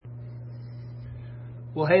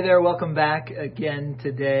Well, hey there, welcome back again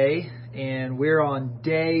today, and we're on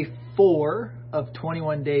day 4 of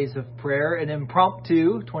 21 days of prayer, an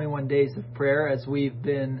impromptu 21 days of prayer as we've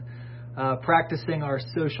been practicing our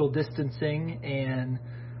social distancing and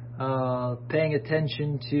paying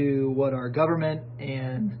attention to what our government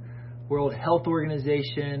and World Health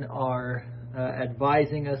Organization are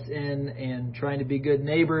advising us in, and trying to be good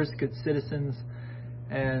neighbors, good citizens,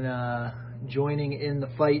 and joining in the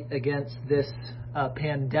fight against this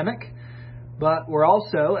pandemic. But we're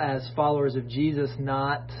also, as followers of Jesus,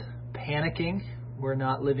 not panicking. We're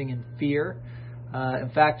not living in fear.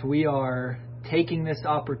 In fact, we are taking this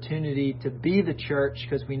opportunity to be the church,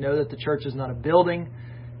 because we know that the church is not a building.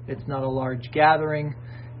 It's not a large gathering.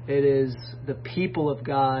 It is the people of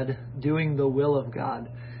God doing the will of God.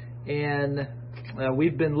 And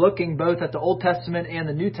we've been looking both at the Old Testament and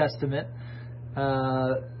the New Testament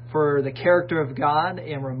for the character of God,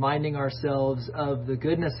 and reminding ourselves of the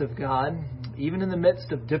goodness of God, even in the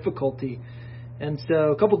midst of difficulty. And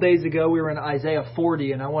so a couple days ago, we were in Isaiah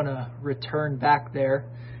 40, and I want to return back there.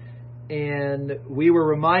 And we were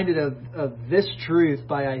reminded of this truth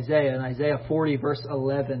by Isaiah. In Isaiah 40, verse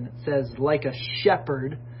 11, it says, "Like a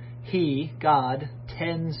shepherd, he, God,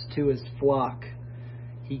 tends to his flock.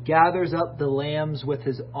 He gathers up the lambs with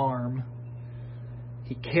his arm.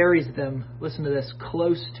 He carries them," listen to this,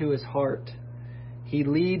 "close to his heart. He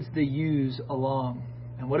leads the ewes along."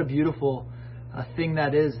 And what a beautiful thing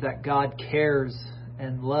that is, that God cares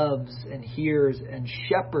and loves and hears and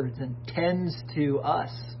shepherds and tends to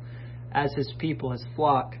us as his people, his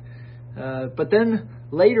flock. But then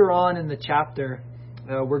later on in the chapter,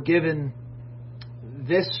 we're given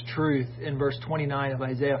this truth in verse 29 of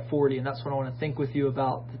Isaiah 40, and that's what I want to think with you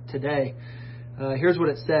about today. Here's what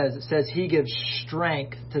it says. It says, "He gives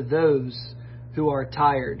strength to those who are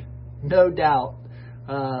tired." No doubt,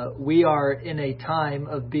 we are in a time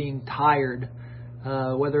of being tired,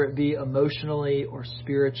 whether it be emotionally or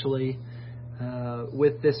spiritually,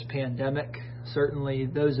 with this pandemic. Certainly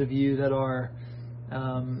those of you that are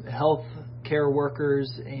health care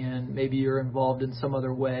workers, and maybe you're involved in some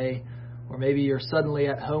other way, or maybe you're suddenly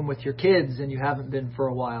at home with your kids and you haven't been for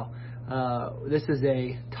a while. This is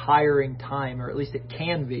a tiring time, or at least it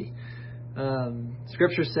can be.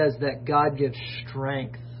 Scripture says that God gives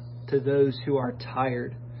strength to those who are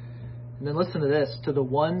tired. And then listen to this. "To the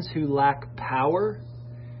ones who lack power,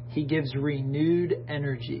 he gives renewed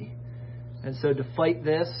energy." And so to fight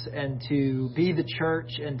this and to be the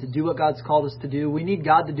church and to do what God's called us to do, we need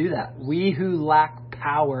God to do that. We who lack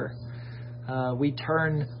power, we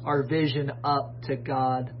turn our vision up to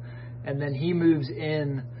God, and then he moves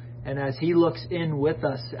in. And as he looks in with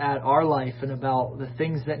us at our life and about the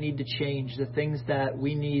things that need to change, the things that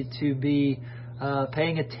we need to be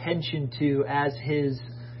paying attention to as his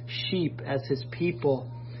sheep, as his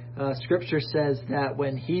people, Scripture says that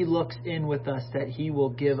when he looks in with us, that he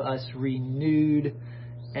will give us renewed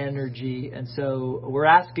energy. And so we're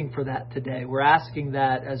asking for that today. We're asking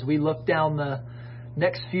that as we look down the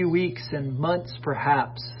next few weeks and months,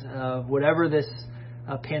 perhaps, whatever this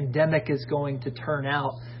pandemic is going to turn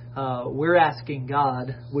out, we're asking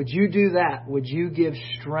God, would you do that? Would you give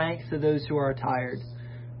strength to those who are tired?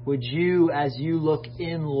 Would you, as you look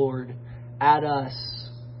in, Lord, at us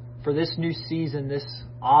for this new season, this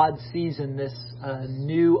odd season, this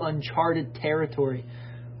new uncharted territory,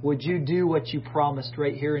 would you do what you promised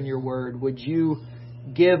right here in your word? Would you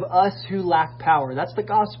give us who lack power? That's the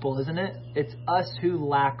gospel, isn't it? It's us who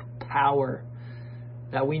lack power,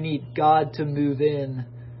 that we need God to move in.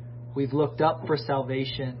 We've looked up for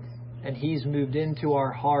salvation, and he's moved into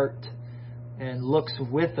our heart and looks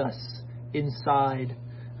with us inside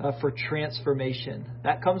for transformation.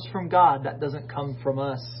 That comes from God. That doesn't come from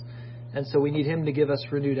us. And so we need him to give us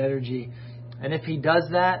renewed energy. And if he does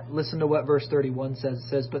that, listen to what verse 31 says. It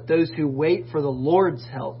says, "But those who wait for the Lord's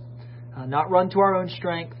help," not run to our own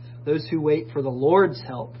strength, those who wait for the Lord's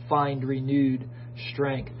help find renewed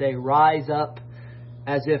strength. They rise up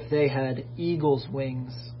as if they had eagle's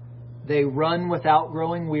wings. They run without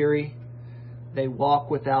growing weary. They walk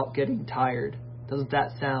without getting tired. Doesn't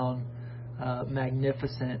that sound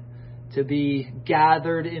magnificent? To be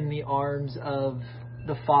gathered in the arms of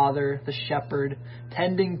the Father, the shepherd,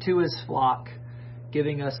 tending to his flock,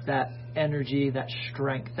 giving us that energy, that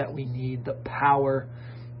strength that we need, the power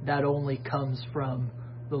that only comes from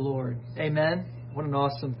the Lord. Amen? What an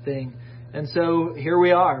awesome thing. And so here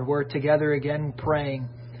we are. We're together again praying,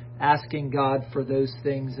 asking God for those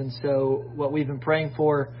things. And so what we've been praying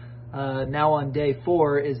for now on day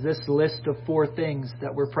 4 is this list of 4 things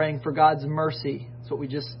that we're praying for God's mercy. That's what we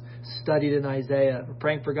just studied in Isaiah. We're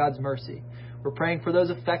praying for God's mercy. We're praying for those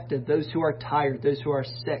affected, those who are tired, those who are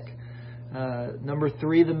sick. Number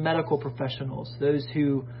 3, the medical professionals, those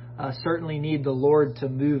who certainly need the Lord to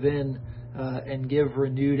move in and give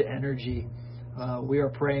renewed energy. We are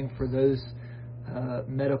praying for those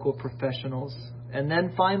medical professionals. And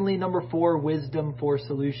then finally, number 4, wisdom for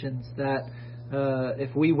solutions. That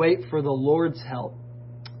if we wait for the Lord's help,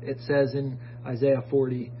 it says in Isaiah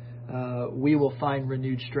 40, we will find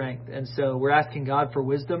renewed strength. And so we're asking God for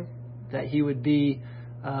wisdom, that He would be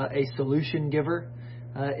a solution giver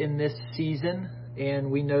in this season.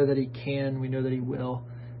 And we know that He can, we know that He will.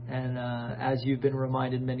 And as you've been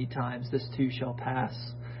reminded many times, this too shall pass.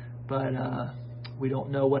 But we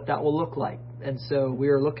don't know what that will look like. And so we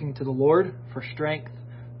are looking to the Lord for strength,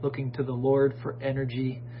 looking to the Lord for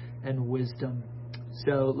energy and wisdom.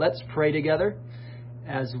 So let's pray together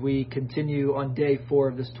as we continue on day 4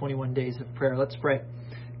 of this 21 days of prayer. Let's pray.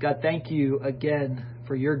 God, thank you again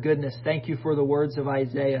for your goodness. Thank you for the words of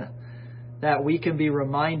Isaiah, that we can be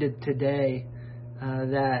reminded today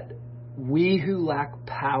that we who lack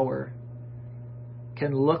power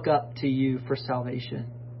can look up to you for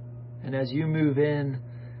salvation. And as you move in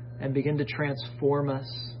and begin to transform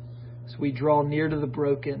us, as we draw near to the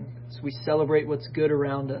broken, as we celebrate what's good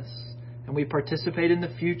around us, and we participate in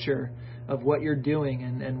the future of what you're doing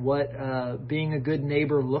and what being a good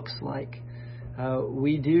neighbor looks like,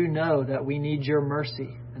 we do know that we need your mercy.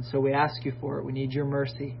 And so we ask you for it. We need your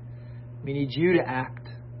mercy. We need you to act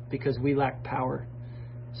because we lack power.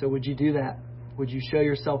 So would you do that? Would you show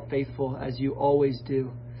yourself faithful as you always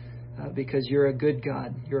do? Because you're a good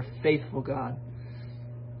God. You're a faithful God.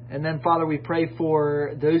 And then, Father, we pray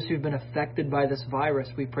for those who've been affected by this virus.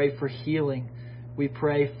 We pray for healing. We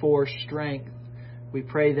pray for strength. We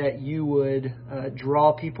pray that you would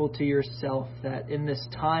draw people to yourself, that in this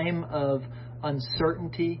time of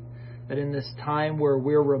uncertainty, that in this time where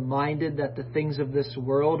we're reminded that the things of this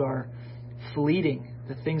world are fleeting,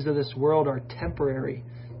 the things of this world are temporary,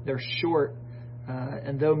 they're short,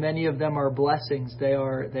 and though many of them are blessings, they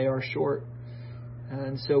are short.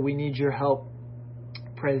 And so we need your help.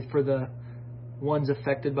 Pray for the ones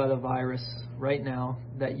affected by the virus right now,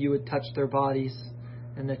 that you would touch their bodies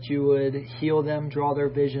and that you would heal them, draw their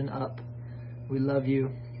vision up. We love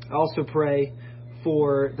you. I also pray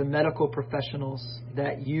for the medical professionals,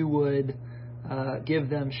 that you would give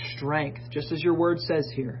them strength, just as your word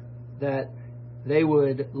says here, that they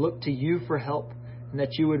would look to you for help, and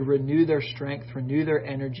that you would renew their strength, renew their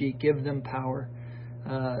energy, give them power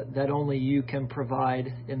that only you can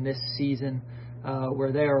provide in this season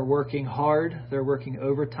where they are working hard, they're working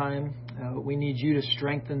overtime. We need you to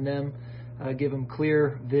strengthen them, give them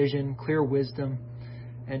clear vision, clear wisdom,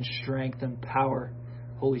 and strength and power,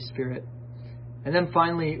 Holy Spirit. And then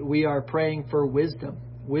finally, we are praying for wisdom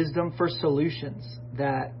for solutions,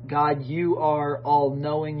 that God, you are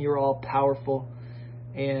all-knowing, you're all-powerful,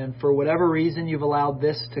 and for whatever reason, you've allowed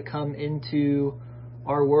this to come into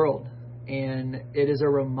our world. And it is a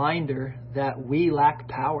reminder that we lack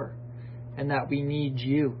power and that we need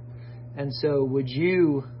you. And so would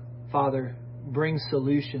you, Father, bring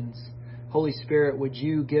solutions? Holy Spirit, would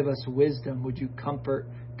you give us wisdom? Would you comfort,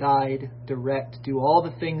 guide, direct, do all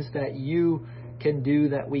the things that you can do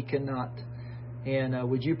that we cannot? And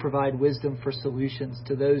would you provide wisdom for solutions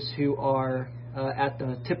to those who are at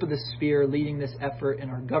the tip of the spear leading this effort in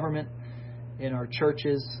our government, in our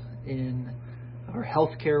churches, in our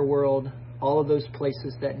healthcare world, all of those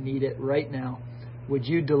places that need it right now? Would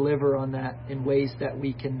you deliver on that in ways that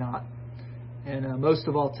we cannot? And most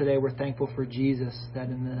of all today, we're thankful for Jesus, that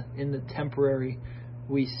in the temporary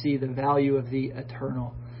we see the value of the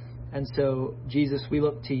eternal. And so, Jesus, we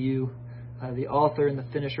look to you, the author and the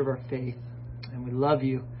finisher of our faith, and we love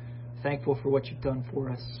you, thankful for what you've done for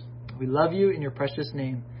us. We love you in your precious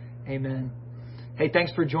name. Amen. Hey,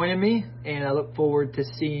 thanks for joining me, and I look forward to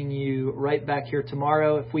seeing you right back here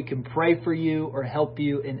tomorrow. If we can pray for you or help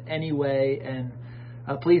you in any way, and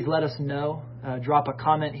please let us know. Drop a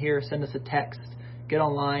comment here, send us a text, get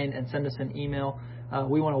online and send us an email.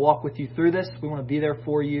 We want to walk with you through this. We want to be there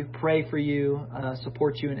for you, pray for you,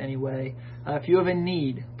 support you in any way. If you have a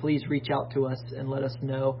need, please reach out to us and let us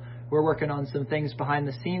know. We're working on some things behind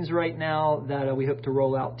the scenes right now that we hope to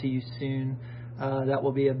roll out to you soon. That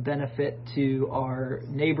will be a benefit to our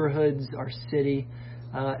neighborhoods, our city,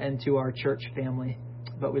 and to our church family.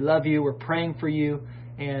 But we love you. We're praying for you,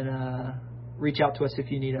 and reach out to us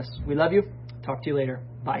if you need us. We love you. Talk to you later.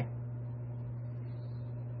 Bye.